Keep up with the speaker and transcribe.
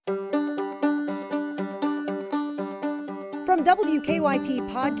From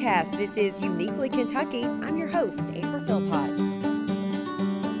WKYT Podcast, this is Uniquely Kentucky. I'm your host, Amber Philpotts.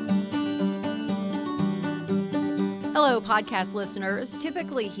 Hello, podcast listeners.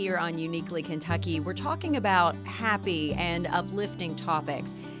 Typically here on Uniquely Kentucky, we're talking about happy and uplifting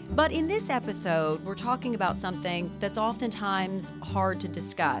topics. But in this episode, we're talking about something that's oftentimes hard to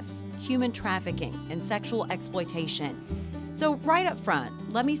discuss: human trafficking and sexual exploitation. So right up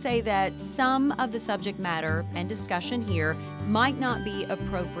front, let me say that some of the subject matter and discussion here might not be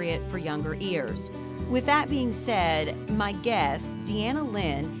appropriate for younger ears. With that being said, my guest, Deanna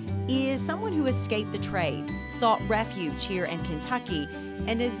Lynn, is someone who escaped the trade, sought refuge here in Kentucky,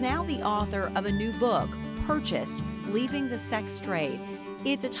 and is now the author of a new book, Purchased: Leaving the Sex Trade.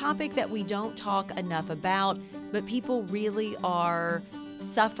 It's a topic that we don't talk enough about, but people really are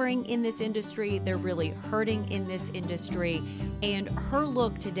suffering in this industry. They're really hurting in this industry. And her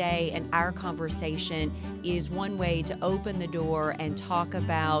look today and our conversation is one way to open the door and talk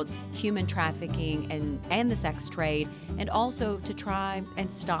about human trafficking and the sex trade, and also to try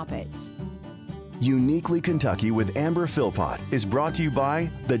and stop it. Uniquely Kentucky with Amber Philpott is brought to you by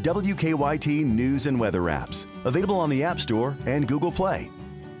the WKYT News and Weather apps, available on the App Store and Google Play.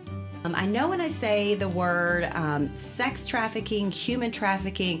 I know when I say the word sex trafficking, human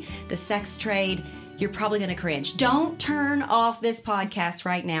trafficking, the sex trade, you're probably going to cringe. Don't turn off this podcast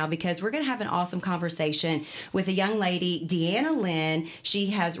right now, because we're going to have an awesome conversation with a young lady, Deanna Lynn.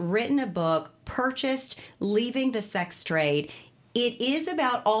 She has written a book, Purchased: Leaving the Sex Trade. It is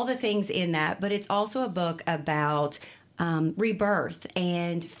about all the things in that, but it's also a book about rebirth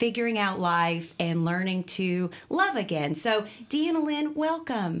and figuring out life and learning to love again. So, Deanna Lynn,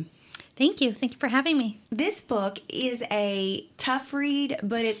 welcome. Thank you. Thank you for having me. This book is a tough read,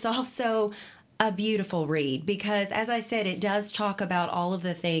 but it's also a beautiful read because, as I said, it does talk about all of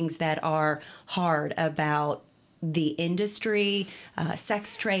the things that are hard about the industry,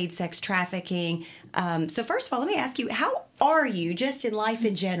 sex trade, sex trafficking. So first of all, let me ask you, how are you just in life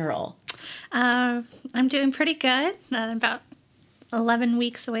in general? I'm doing pretty good. About 11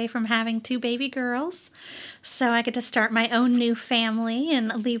 weeks away from having 2 baby girls. So I get to start my own new family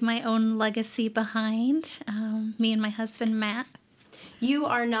and leave my own legacy behind. Me and my husband, Matt. You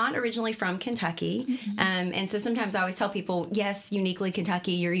are not originally from Kentucky, and so sometimes I always tell people, yes, Uniquely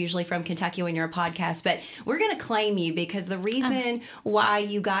Kentucky, you're usually from Kentucky when you're a podcast, but we're going to claim you because the reason why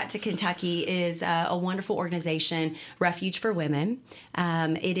you got to Kentucky is a wonderful organization, Refuge for Women.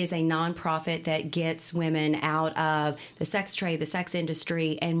 It is a nonprofit that gets women out of the sex trade, the sex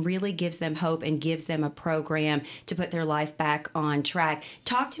industry, and really gives them hope and gives them a program to put their life back on track.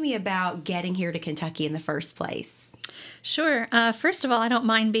 Talk to me about getting here to Kentucky in the first place. Sure. First of all, I don't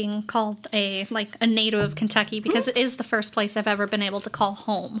mind being called a native of Kentucky because it is the first place I've ever been able to call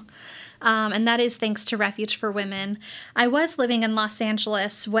home. And that is thanks to Refuge for Women. I was living in Los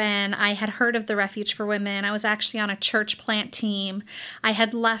Angeles when I had heard of the Refuge for Women. I was actually on a church plant team. I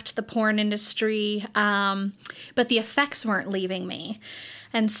had left the porn industry, but the effects weren't leaving me.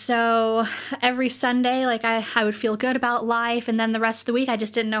 And so every Sunday, I would feel good about life, and then the rest of the week, I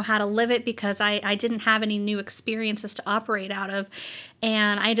just didn't know how to live it because I didn't have any new experiences to operate out of.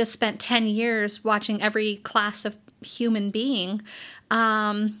 And I just spent 10 years watching every class of human being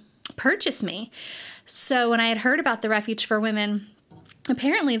purchase me. So when I had heard about the Refuge for Women,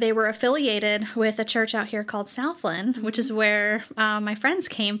 apparently they were affiliated with a church out here called Southland, which is where my friends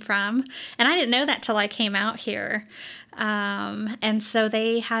came from. And I didn't know that till I came out here. And so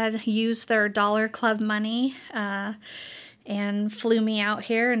they had used their Dollar Club money and flew me out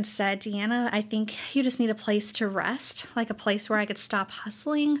here and said, Deanna, I think you just need a place to rest, like a place where I could stop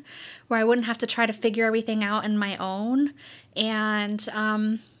hustling, where I wouldn't have to try to figure everything out on my own, and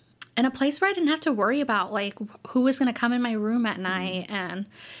a place where I didn't have to worry about who was going to come in my room at night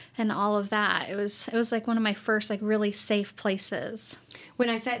and all of that. It was like one of my first really safe places. When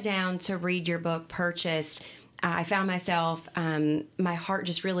I sat down to read your book, Purchased, I found myself, my heart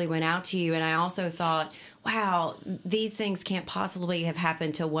just really went out to you. And I also thought, wow, these things can't possibly have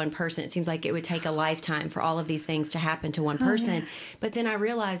happened to one person. It seems like it would take a lifetime for all of these things to happen to one person. Yeah. But then I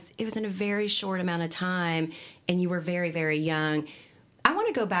realized it was in a very short amount of time, and you were very, very young. I want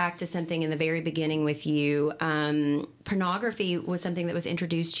to go back to something in the very beginning with you. Pornography was something that was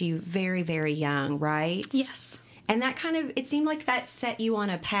introduced to you very, very young, right? Yes. And that it seemed like that set you on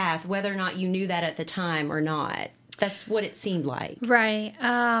a path, whether or not you knew that at the time or not. That's what it seemed like. Right.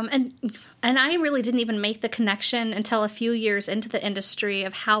 And I really didn't even make the connection until a few years into the industry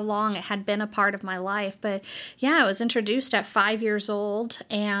of how long it had been a part of my life. But yeah, I was introduced at 5 years old,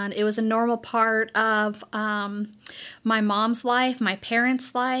 and it was a normal part of my mom's life, my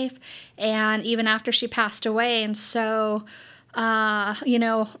parents' life, and even after she passed away. And so,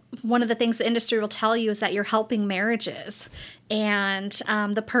 one of the things the industry will tell you is that you're helping marriages. And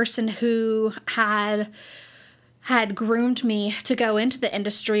the person who had groomed me to go into the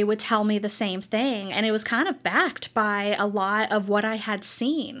industry would tell me the same thing. And it was kind of backed by a lot of what I had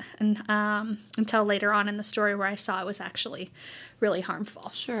seen, and until later on in the story where I saw it was actually really harmful.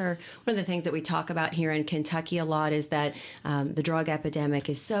 Sure. One of the things that we talk about here in Kentucky a lot is that the drug epidemic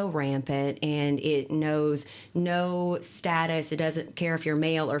is so rampant, and it knows no status. It doesn't care if you're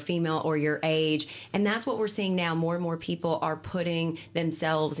male or female or your age. And that's what we're seeing now. More and more people are putting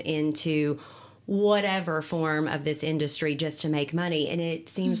themselves into whatever form of this industry just to make money. And it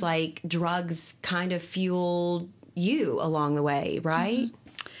seems like drugs kind of fueled you along the way, right?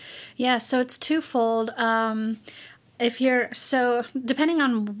 Yeah, so it's twofold. Depending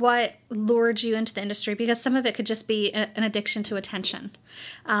on what lured you into the industry, because some of it could just be an addiction to attention.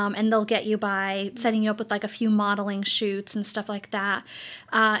 And they'll get you by setting you up with like a few modeling shoots and stuff like that.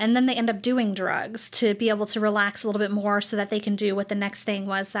 And then they end up doing drugs to be able to relax a little bit more so that they can do what the next thing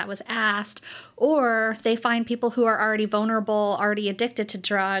was that was asked. Or they find people who are already vulnerable, already addicted to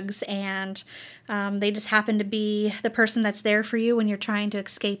drugs, and they just happen to be the person that's there for you when you're trying to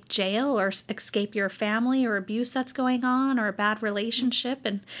escape jail or escape your family or abuse that's going on or a bad relationship.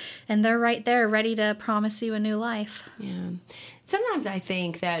 And they're right there ready to promise you a new life. Yeah. Sometimes I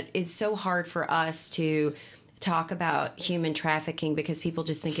think that it's so hard for us to talk about human trafficking because people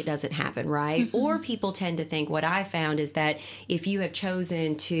just think it doesn't happen, right? Mm-hmm. Or people tend to think, what I found is that if you have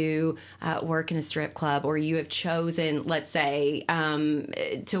chosen to work in a strip club, or you have chosen, let's say,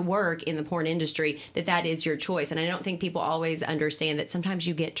 to work in the porn industry, that is your choice. And I don't think people always understand that sometimes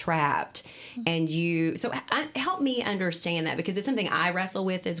you get trapped. And so help me understand that, because it's something I wrestle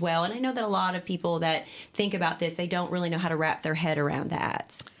with as well. And I know that a lot of people that think about this, they don't really know how to wrap their head around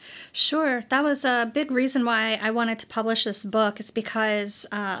that. Sure. That was a big reason why I wanted to publish this book, is because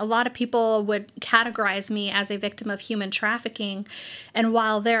a lot of people would categorize me as a victim of human trafficking. And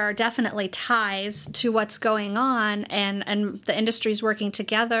while there are definitely ties to what's going on and the industries working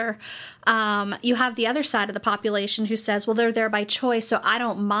together, you have the other side of the population who says, well, they're there by choice, so I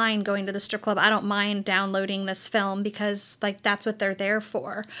don't mind going to the strip club. I don't mind downloading this film because that's what they're there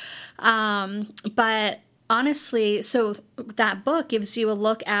for. But honestly, so that book gives you a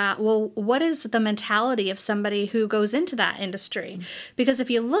look at, well, what is the mentality of somebody who goes into that industry? Because if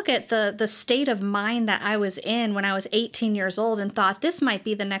you look at the state of mind that I was in when I was 18 years old and thought this might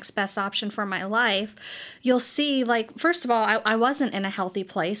be the next best option for my life, you'll see, first of all, I wasn't in a healthy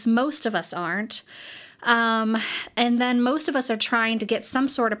place. Most of us aren't. And then most of us are trying to get some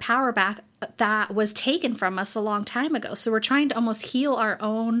sort of power back that was taken from us a long time ago. So we're trying to almost heal our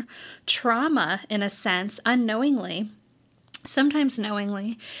own trauma in a sense, unknowingly, sometimes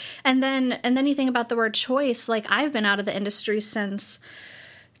knowingly. And then you think about the word choice. I've been out of the industry since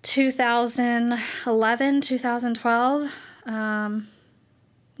 2011, 2012.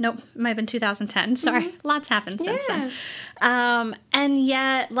 Nope, it might have been 2010. Sorry, mm-hmm. Lots happened since then. And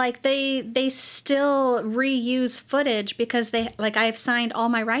yet, they still reuse footage because I've signed all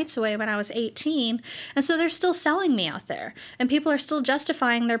my rights away when I was 18, and so they're still selling me out there. And people are still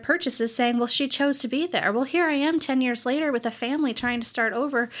justifying their purchases, saying, well, she chose to be there. Well, here I am 10 years later with a family trying to start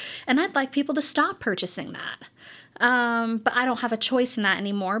over, and I'd like people to stop purchasing that. But I don't have a choice in that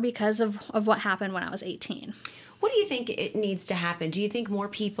anymore because of what happened when I was 18. What do you think it needs to happen? Do you think more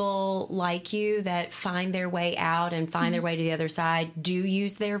people like you that find their way out and find their way to the other side do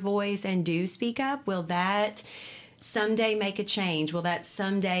use their voice and do speak up? Will that someday make a change? Will that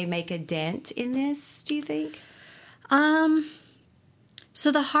someday make a dent in this, do you think?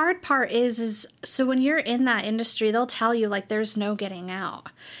 So the hard part is so when you're in that industry, they'll tell you there's no getting out.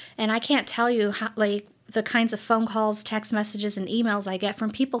 And I can't tell you how, the kinds of phone calls, text messages, and emails I get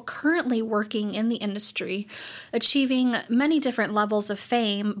from people currently working in the industry, achieving many different levels of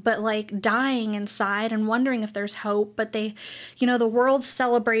fame, but dying inside and wondering if there's hope. But they, the world's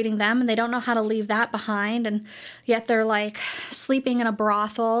celebrating them and they don't know how to leave that behind. And yet they're sleeping in a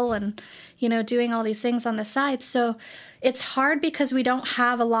brothel and, doing all these things on the side. So it's hard because we don't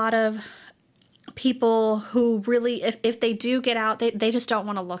have a lot of people who really, if they do get out, they just don't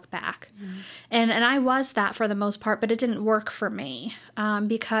want to look back. Mm. And I was that for the most part, but it didn't work for me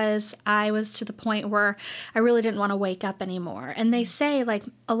because I was to the point where I really didn't want to wake up anymore. And they say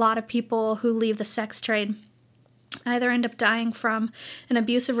a lot of people who leave the sex trade either end up dying from an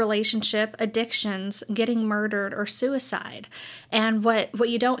abusive relationship, addictions, getting murdered, or suicide. And what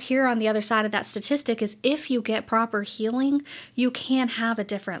you don't hear on the other side of that statistic is if you get proper healing, you can have a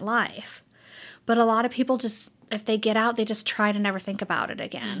different life. But a lot of people just, if they get out, they just try to never think about it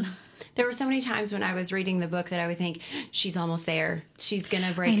again. There were so many times when I was reading the book that I would think, she's almost there. She's going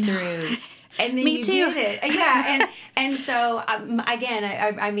to break through. And then you did it. Yeah. And so,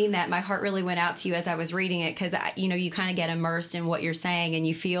 again, I mean that. My heart really went out to you as I was reading it because, you kind of get immersed in what you're saying and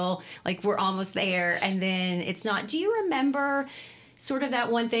you feel like we're almost there. And then it's not. Do you remember sort of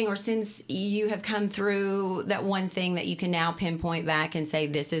that one thing, or since you have come through that one thing that you can now pinpoint back and say,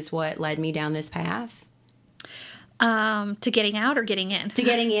 this is what led me down this path? To getting out or getting in? To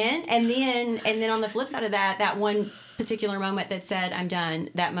getting in. And then on the flip side of that one particular moment that said, I'm done,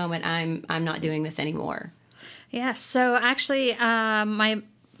 that moment I'm not doing this anymore. Yes. So actually,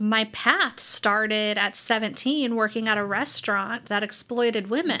 my path started at 17 working at a restaurant that exploited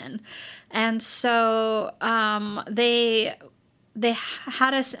women. And so they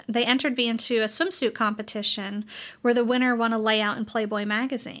entered me into a swimsuit competition where the winner won a layout in Playboy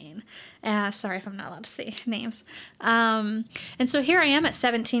magazine. Sorry if I'm not allowed to say names. And so here I am at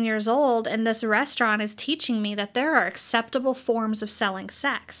 17 years old, and this restaurant is teaching me that there are acceptable forms of selling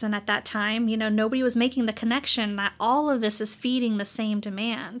sex. And at that time, nobody was making the connection that all of this is feeding the same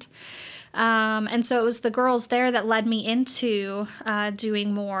demand. And so it was the girls there that led me into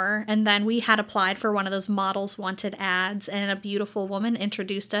doing more. And then we had applied for one of those models wanted ads, and a beautiful woman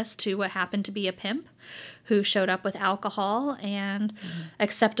introduced us to what happened to be a pimp who showed up with alcohol and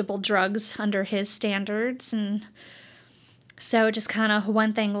acceptable drugs under his standards. And so just kind of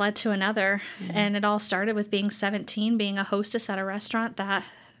one thing led to another. And it all started with being 17, being a hostess at a restaurant that,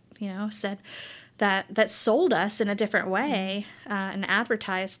 said that sold us in a different way and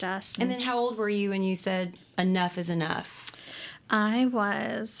advertised us. And then how old were you when you said enough is enough? I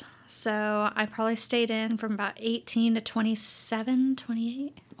probably stayed in from about 18 to 27,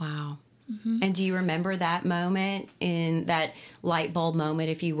 28. Wow. Mm-hmm. And do you remember that moment, in that light bulb moment,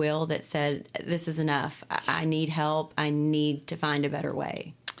 if you will, that said, this is enough. I need help. I need to find a better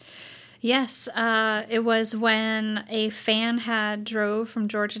way? Yes, it was when a fan had drove from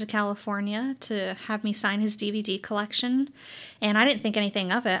Georgia to California to have me sign his DVD collection, and I didn't think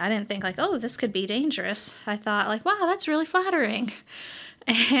anything of it. I didn't think oh, this could be dangerous. I thought wow, that's really flattering.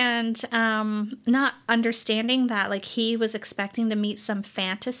 And not understanding that he was expecting to meet some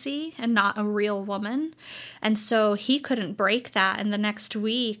fantasy and not a real woman. And so he couldn't break that. And the next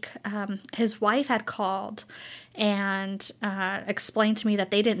week, his wife had called and explained to me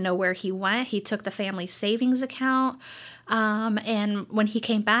that they didn't know where he went. He took the family savings account. And when he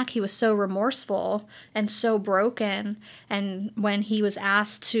came back, he was so remorseful and so broken. And when he was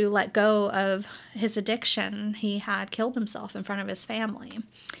asked to let go of his addiction, he had killed himself in front of his family.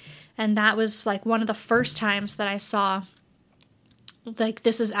 And that was one of the first times that I saw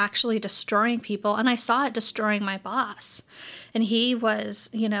this is actually destroying people. And I saw it destroying my boss. And he was,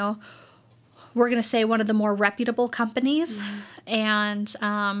 we're going to say one of the more reputable companies.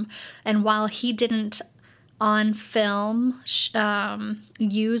 Mm-hmm. And while he didn't on film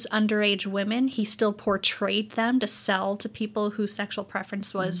use underage women, he still portrayed them to sell to people whose sexual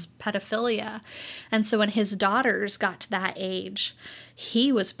preference was pedophilia. And so when his daughters got to that age,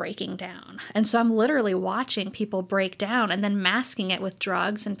 he was breaking down. And so I'm literally watching people break down and then masking it with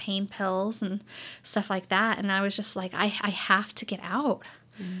drugs and pain pills and stuff like that. And I was just I have to get out,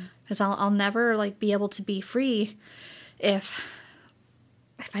 because I'll never be able to be free if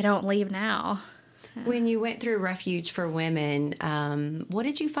I don't leave now. When you went through Refuge for Women, what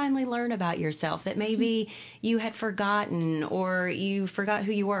did you finally learn about yourself that maybe you had forgotten, or you forgot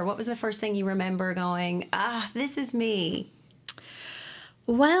who you were? What was the first thing you remember going, this is me?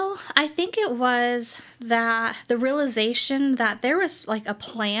 Well, I think it was that the realization that there was a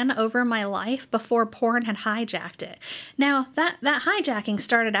plan over my life before porn had hijacked it. Now, that hijacking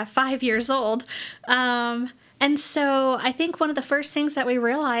started at 5 years old. And so I think one of the first things that we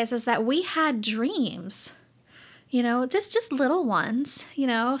realized is that we had dreams, just little ones,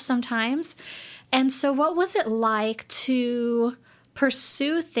 sometimes. And so what was it like to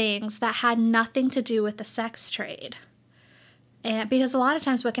pursue things that had nothing to do with the sex trade? And because a lot of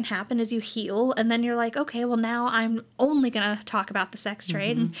times what can happen is you heal, and then you're okay, well, now I'm only going to talk about the sex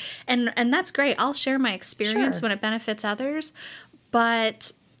trade. Mm-hmm. And that's great. I'll share my experience when it benefits others.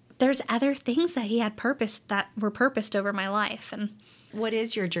 But there's other things that he had were purposed over my life. And what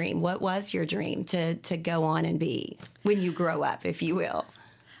is your dream? What was your dream to go on and be when you grow up, if you will?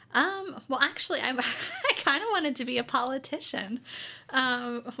 Well, actually, I kind of wanted to be a politician,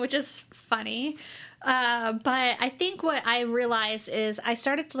 which is funny. But I think what I realized is I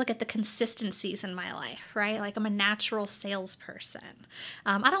started to look at the consistencies in my life, right? Like I'm a natural salesperson.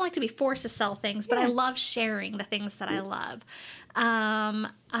 I don't like to be forced to sell things, but I love sharing the things that I love.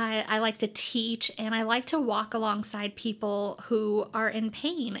 I like to teach, and I like to walk alongside people who are in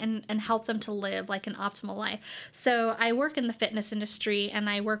pain and help them to live like an optimal life. So I work in the fitness industry, and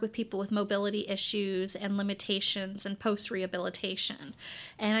I work with people with mobility issues and limitations and post-rehabilitation.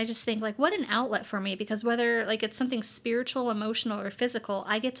 And I just think like, what an outlet for me, because whether like it's something spiritual, emotional, or physical,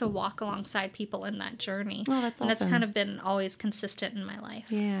 I get to walk alongside people in that journey. Oh, that's awesome. And that's kind of been always consistent in my life.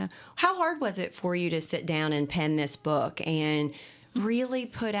 Yeah. How hard was it for you to sit down and pen this book and really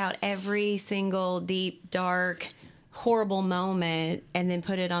put out every single deep, dark, horrible moment and then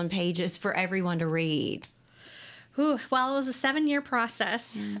put it on pages for everyone to read? Ooh, well, it was a 7-year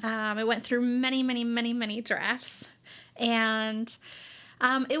process. It went through many, many, many, many drafts. And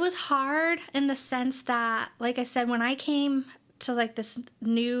it was hard in the sense that, like I said, when I came to like this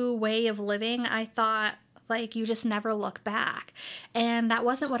new way of living, I thought, like, you just never look back. And that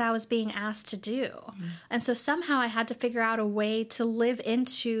wasn't what I was being asked to do. And so somehow I had to figure out a way to live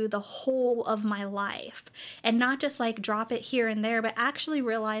into the whole of my life and not just like drop it here and there, but actually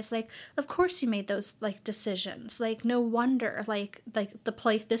realize like, of course you made those like decisions. Like, no wonder, like the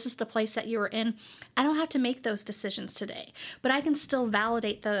place, this is the place that you were in. I don't have to make those decisions today, but I can still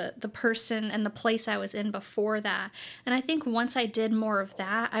validate the person and the place I was in before that. And I think once I did more of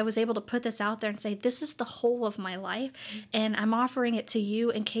that, I was able to put this out there and say, this is the whole of my life, and I'm offering it to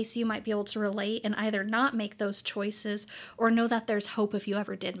you in case you might be able to relate and either not make those choices or know that there's hope if you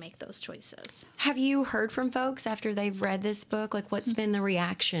ever did make those choices. Have you heard from folks after they've read this book? Like, what's been the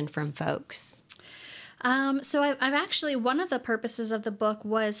reaction from folks? So I've actually, one of the purposes of the book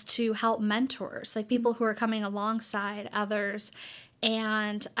was to help mentors, like people who are coming alongside others.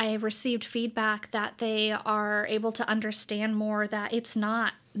 And I have received feedback that they are able to understand more that it's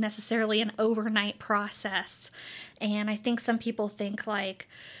not necessarily an overnight process. And I think some people think like,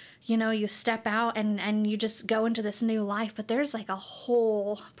 you know, you step out and you just go into this new life, but there's like a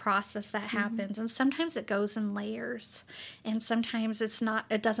whole process that happens. And sometimes it goes in layers, and sometimes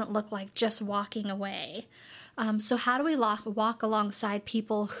it doesn't look like just walking away. So how do we walk alongside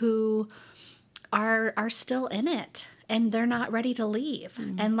people who are still in it and they're not ready to leave,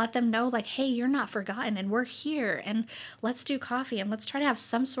 and let them know like, hey, you're not forgotten and we're here, and let's do coffee and let's try to have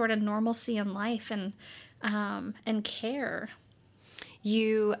some sort of normalcy in life and care.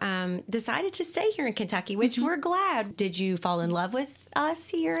 You decided to stay here in Kentucky, which we're glad. Did you fall in love with us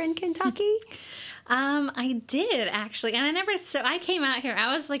here in Kentucky? I did actually, and I came out here.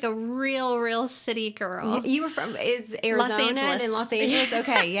 I was like a real city girl. You were from Arizona Los Angeles. and Los Angeles.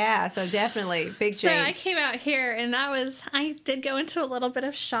 Okay, yeah, so definitely big change. So I came out here, and I did go into a little bit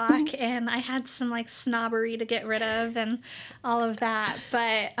of shock, and I had some like snobbery to get rid of and all of that,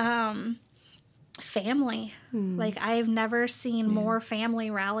 but family. Like, I've never seen more family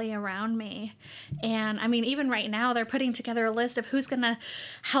rally around me. And I mean, even right now, they're putting together a list of who's going to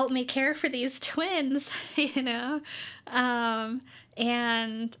help me care for these twins, you know?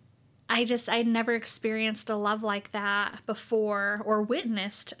 And I'd never experienced a love like that before or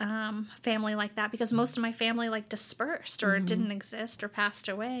witnessed family like that, because most of my family like dispersed or didn't exist or passed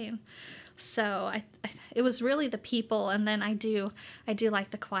away. And so it was really the people, and then I do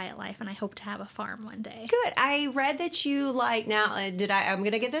like the quiet life, and I hope to have a farm one day. Good. I read that you like, now I'm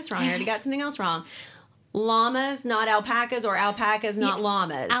going to get this wrong. I already got something else wrong. Llamas, not alpacas, or alpacas, not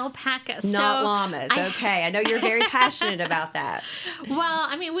llamas? Alpacas. Not llamas. Okay. I know you're very passionate about that. Well,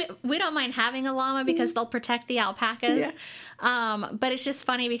 I mean, we don't mind having a llama because they'll protect the alpacas. Yeah. But it's just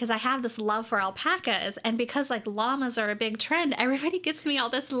funny because I have this love for alpacas, and because like llamas are a big trend, everybody gets me all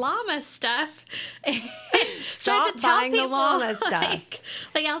this llama stuff. Stop buying the llama stuff.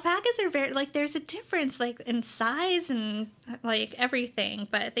 Like alpacas are very, like, there's a difference like in size and like everything,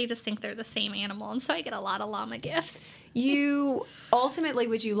 but they just think they're the same animal, and so I get a lot of llama gifts. You ultimately,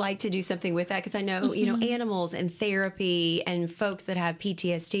 would you like to do something with that? Because I know, you know, animals and therapy and folks that have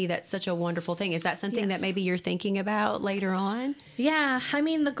PTSD, that's such a wonderful thing. Is that something that maybe you're thinking about later on? Yeah, I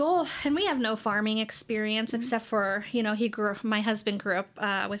mean, the goal, and we have no farming experience except for, you know, my husband grew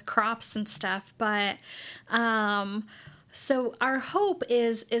up with crops and stuff, but so our hope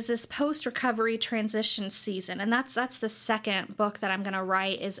is this post-recovery transition season, and that's the second book that I'm going to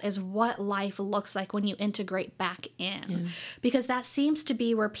write is what life looks like when you integrate back in, because that seems to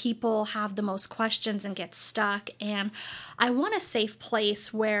be where people have the most questions and get stuck. And I want a safe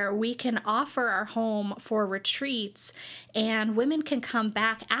place where we can offer our home for retreats, and women can come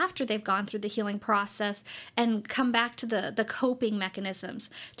back after they've gone through the healing process and come back to the coping mechanisms,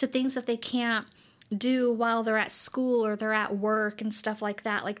 to things that they can't do while they're at school or they're at work and stuff like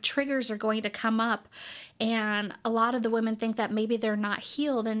that. Like triggers are going to come up, and a lot of the women think that maybe they're not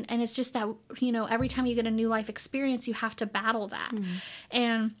healed, and it's just that, you know, every time you get a new life experience, you have to battle that.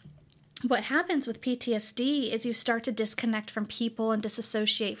 And what happens with PTSD is you start to disconnect from people and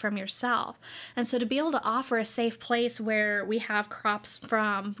disassociate from yourself. And so to be able to offer a safe place where we have crops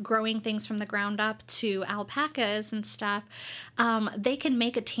from growing things from the ground up to alpacas and stuff, they can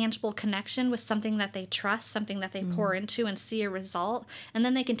make a tangible connection with something that they trust, something that they pour into and see a result. And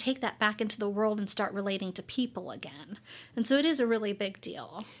then they can take that back into the world and start relating to people again. And so it is a really big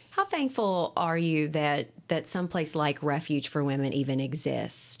deal. How thankful are you that someplace like Refuge for Women even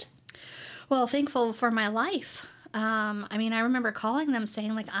exists? Well, thankful for my life. I mean, I remember calling them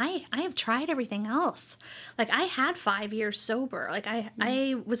saying, like, I have tried everything else. Like, I had 5 years sober. Like,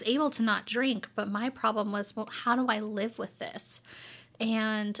 I was able to not drink, but my problem was, well, how do I live with this?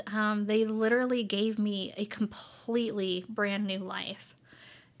 And they literally gave me a completely brand new life.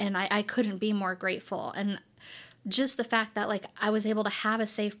 And I couldn't be more grateful. And just the fact that, like, I was able to have a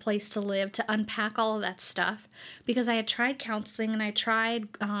safe place to live, to unpack all of that stuff, because I had tried counseling and I tried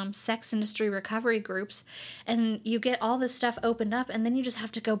sex industry recovery groups, and you get all this stuff opened up, and then you just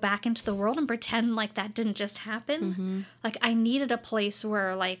have to go back into the world and pretend like that didn't just happen. Like, I needed a place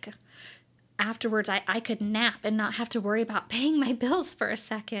where, like, afterwards I could nap and not have to worry about paying my bills for a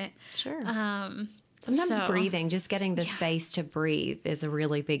second. Sure. Sometimes breathing, just getting the space to breathe is a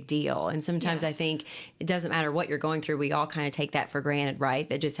really big deal. And sometimes I think it doesn't matter what you're going through. We all kind of take that for granted, right?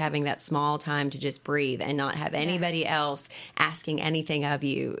 That just having that small time to just breathe and not have anybody else asking anything of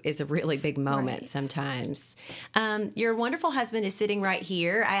you is a really big moment sometimes. Your wonderful husband is sitting right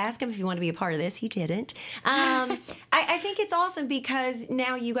here. I asked him if he wanted to be a part of this. He didn't. I think it's awesome because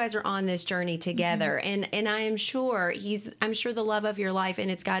now you guys are on this journey together. And I am sure I'm sure the love of your life, and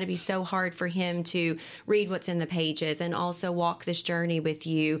it's got to be so hard for him to read what's in the pages and also walk this journey with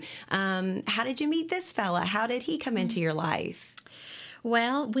you. How did you meet this fella? How did he come into your life?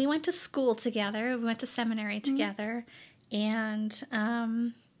 Well, we went to school together. We went to seminary together,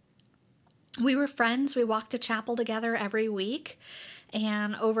 and we were friends. We walked to chapel together every week,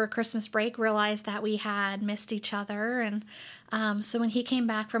 and over Christmas break realized that we had missed each other. And so when he came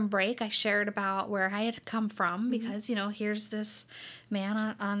back from break, I shared about where I had come from, because, you know, here's this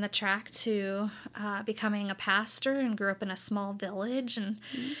man on the track to becoming a pastor, and grew up in a small village. And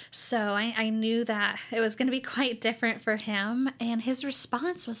so I knew that it was going to be quite different for him. And his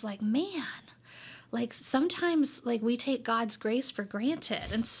response was like, man, like, sometimes, like, we take God's grace for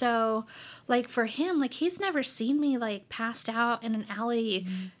granted. And so, like, for him, like, he's never seen me, like, passed out in an alley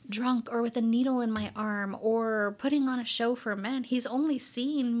drunk or with a needle in my arm or putting on a show for men. He's only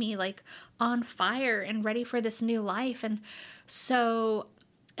seen me, like, on fire and ready for this new life. And so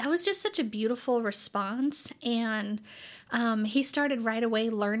that was just such a beautiful response. And he started right away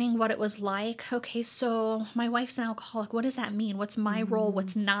learning what it was like. Okay, so my wife's an alcoholic. What does that mean? What's my role?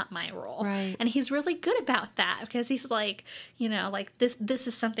 What's not my role? Right. And he's really good about that, because he's like, you know, like, this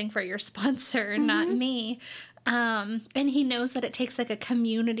is something for your sponsor, not me. And he knows that it takes, like, a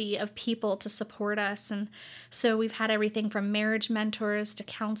community of people to support us. And so we've had everything from marriage mentors to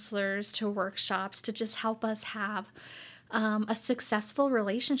counselors to workshops to just help us have a successful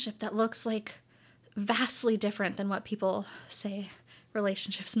relationship that looks like vastly different than what people say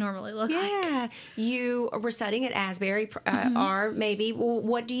relationships normally look like. Yeah. You were studying at Asbury, or maybe. Well,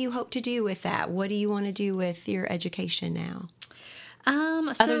 what do you hope to do with that? What do you want to do with your education now?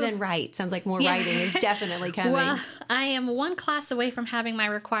 Other than write. Sounds like more writing is definitely coming. Well, I am one class away from having my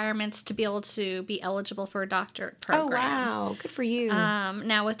requirements to be able to be eligible for a doctorate program. Oh, wow. Good for you.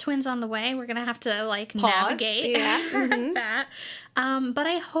 Now, with twins on the way, we're going to have to, like, navigate that. But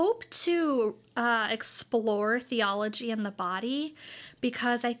I hope to explore theology in the body,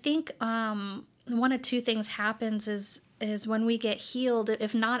 because I think one of two things happens is when we get healed,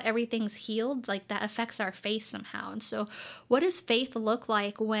 if not everything's healed, like, that affects our faith somehow. And so what does faith look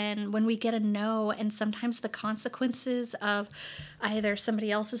like when we get a no, and sometimes the consequences of either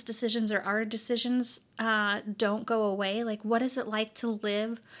somebody else's decisions or our decisions don't go away? Like, what is it like to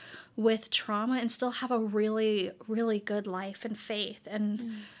live with trauma and still have a really, really good life and faith?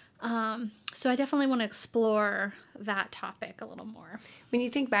 And so I definitely want to explore that topic a little more. When you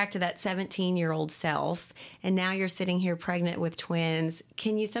think back to that 17-year-old self, and now you're sitting here pregnant with twins,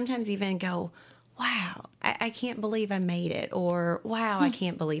 can you sometimes even go, wow, I can't believe I made it, or wow, I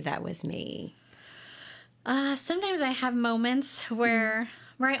can't believe that was me? Sometimes I have moments where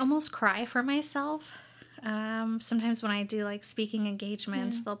I almost cry for myself. Sometimes when I do, like, speaking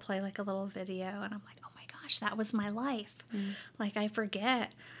engagements, they'll play, like, a little video, and I'm like, oh my gosh, that was my life. Like, I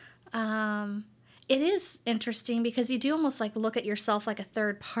forget. It is interesting because you do almost like look at yourself like a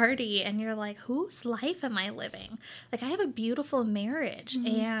third party and you're like, whose life am I living? Like I have a beautiful marriage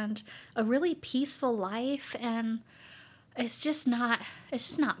and a really peaceful life, and it's just not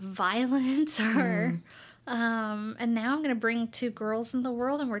violent or and now I'm going to bring 2 girls in the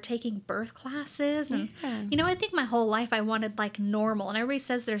world and we're taking birth classes. And, I think my whole life I wanted like normal, and everybody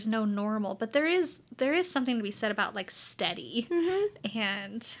says there's no normal, but there is something to be said about like steady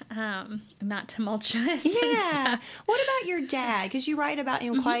and not tumultuous. Yeah. And stuff. What about your dad? Because you write about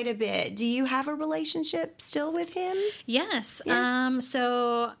him quite a bit. Do you have a relationship still with him? Yes. Yeah.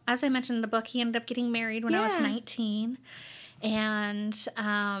 So as I mentioned in the book, he ended up getting married when I was 19. And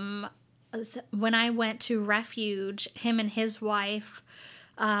when I went to Refuge, him and his wife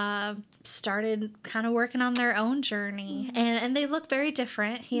started kind of working on their own journey. And they look very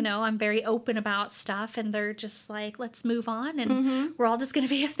different. I'm very open about stuff, and they're just like, let's move on, and we're all just going to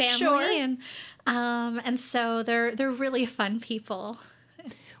be a family. Sure. And so they're really fun people.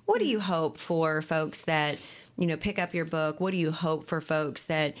 What do you hope for folks that, pick up your book? What do you hope for folks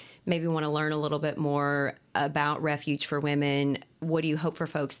that maybe want to learn a little bit more about Refuge for Women? What do you hope for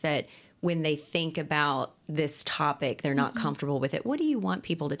folks that when they think about this topic, they're not comfortable with it? What do you want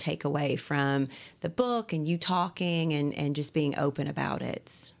people to take away from the book and you talking and just being open about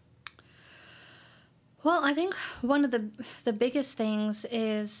it? Well, I think one of the biggest things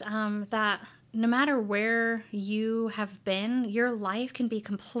is that no matter where you have been, your life can be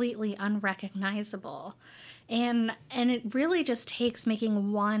completely unrecognizable. And it really just takes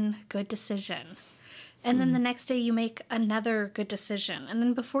making one good decision. And then the next day you make another good decision. And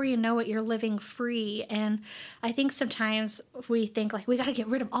then before you know it, you're living free. And I think sometimes we think like, we got to get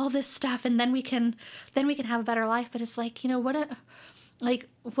rid of all this stuff and then we can have a better life. But it's like, what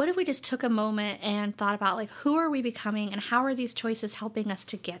if we just took a moment and thought about like, who are we becoming and how are these choices helping us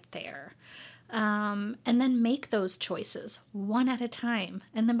to get there? And then make those choices one at a time.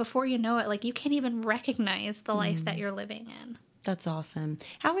 And then before you know it, like you can't even recognize the life that you're living in. That's awesome.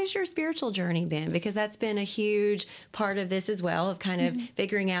 How has your spiritual journey been? Because that's been a huge part of this as well, of kind of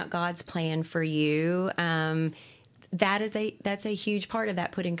figuring out God's plan for you. That's a huge part of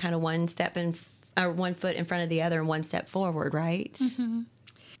that, putting kind of one foot in front of the other and one step forward, right? Mm-hmm.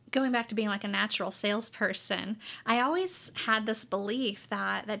 Going back to being like a natural salesperson, I always had this belief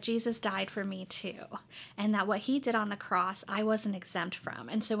that Jesus died for me too, and that what he did on the cross, I wasn't exempt from.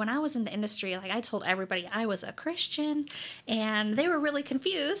 And so when I was in the industry, like I told everybody I was a Christian, and they were really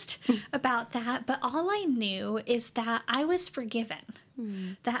confused about that. But all I knew is that I was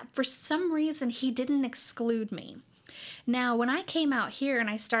forgiven, that for some reason he didn't exclude me. Now, when I came out here and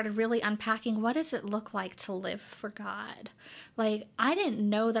I started really unpacking, what does it look like to live for God? Like, I didn't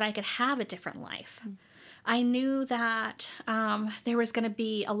know that I could have a different life. I knew that there was going to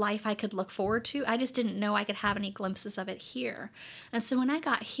be a life I could look forward to. I just didn't know I could have any glimpses of it here. And so when I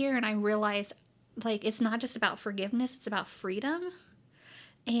got here and I realized, like, it's not just about forgiveness, it's about freedom.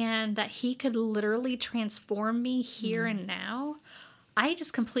 And that he could literally transform me here and now. I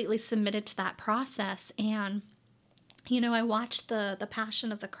just completely submitted to that process. And I watched the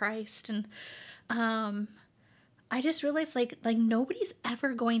Passion of the Christ, and I just realized like nobody's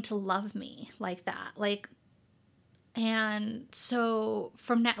ever going to love me like that. And so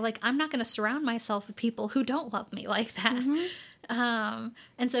from now, like, I'm not going to surround myself with people who don't love me like that.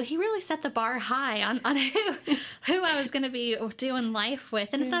 And so he really set the bar high on who I was going to be doing life with.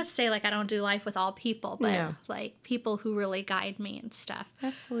 And it's not to say like I don't do life with all people, but like people who really guide me and stuff.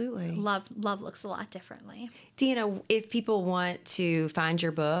 Absolutely. Love looks a lot differently. Deanna, if people want to find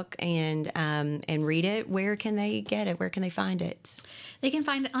your book and read it, where can they get it? Where can they find it? They can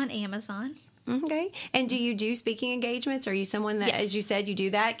find it on Amazon. Okay. And do you do speaking engagements? Are you someone that, as you said, you do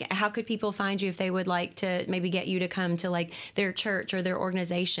that? How could people find you if they would like to maybe get you to come to like their church or their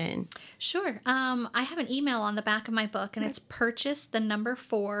organization? Sure. I have an email on the back of my book, and it's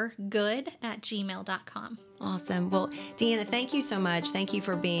purchase4good@gmail.com. Awesome. Well, Deanna, thank you so much. Thank you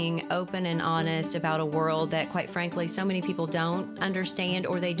for being open and honest about a world that, quite frankly, so many people don't understand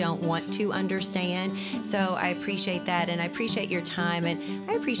or they don't want to understand. So I appreciate that, and I appreciate your time, and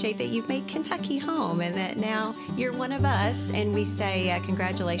I appreciate that you've made Kentucky home and that now you're one of us. And we say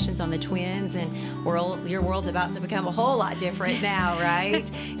congratulations on the twins, and your world's about to become a whole lot different now, right?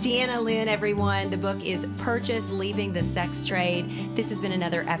 Deanna Lynn, everyone. The book is Purchase, Leaving the Sex Trade. This has been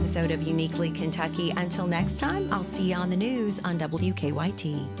another episode of Uniquely Kentucky. Until next time, I'll see you on the news on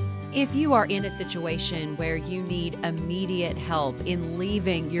WKYT. If you are in a situation where you need immediate help in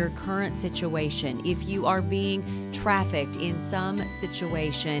leaving your current situation, if you are being trafficked in some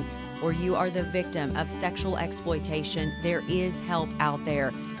situation, or you are the victim of sexual exploitation, there is help out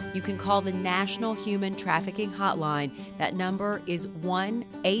there. you can call the National Human Trafficking Hotline. That number is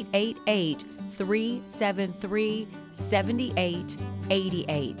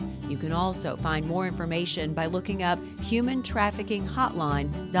 1-888-373-7888. You can also find more information by looking up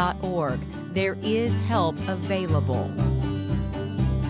humantraffickinghotline.org. There is help available.